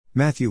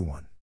Matthew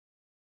 1.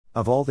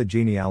 Of all the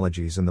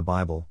genealogies in the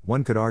Bible,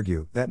 one could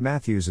argue that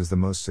Matthew's is the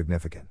most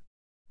significant.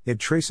 It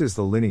traces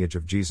the lineage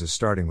of Jesus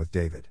starting with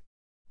David.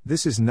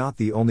 This is not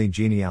the only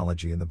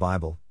genealogy in the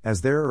Bible,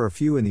 as there are a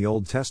few in the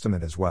Old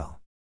Testament as well.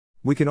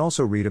 We can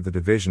also read of the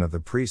division of the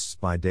priests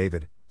by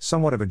David,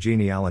 somewhat of a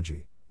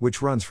genealogy,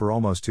 which runs for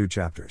almost 2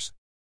 chapters.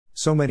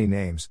 So many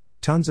names,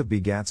 tons of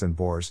begats and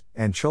bores,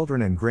 and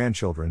children and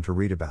grandchildren to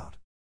read about.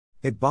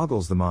 It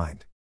boggles the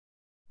mind.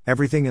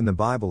 Everything in the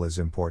Bible is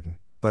important,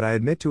 but I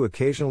admit to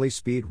occasionally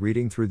speed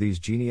reading through these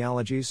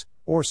genealogies,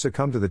 or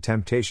succumb to the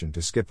temptation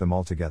to skip them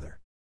altogether.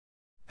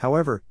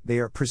 However, they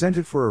are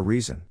presented for a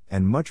reason,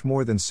 and much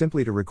more than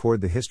simply to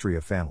record the history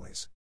of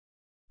families.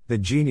 The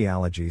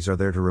genealogies are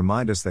there to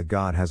remind us that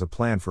God has a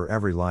plan for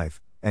every life,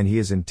 and He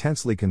is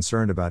intensely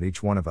concerned about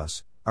each one of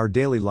us, our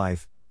daily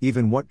life,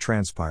 even what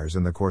transpires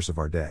in the course of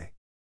our day.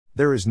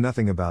 There is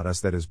nothing about us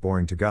that is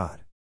boring to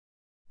God.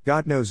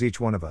 God knows each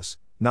one of us,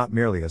 not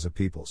merely as a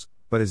peoples,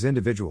 but as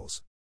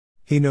individuals.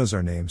 He knows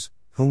our names,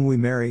 whom we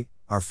marry,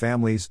 our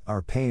families,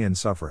 our pain and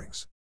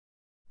sufferings.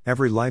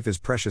 Every life is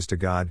precious to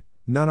God,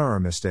 none are a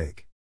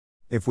mistake.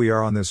 If we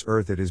are on this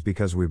earth, it is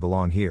because we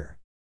belong here.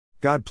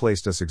 God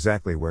placed us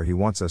exactly where He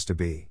wants us to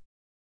be.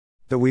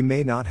 Though we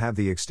may not have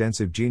the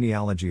extensive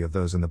genealogy of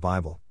those in the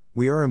Bible,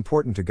 we are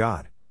important to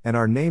God, and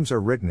our names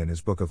are written in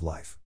His book of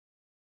life.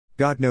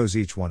 God knows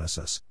each one of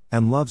us,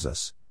 and loves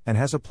us, and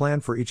has a plan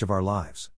for each of our lives.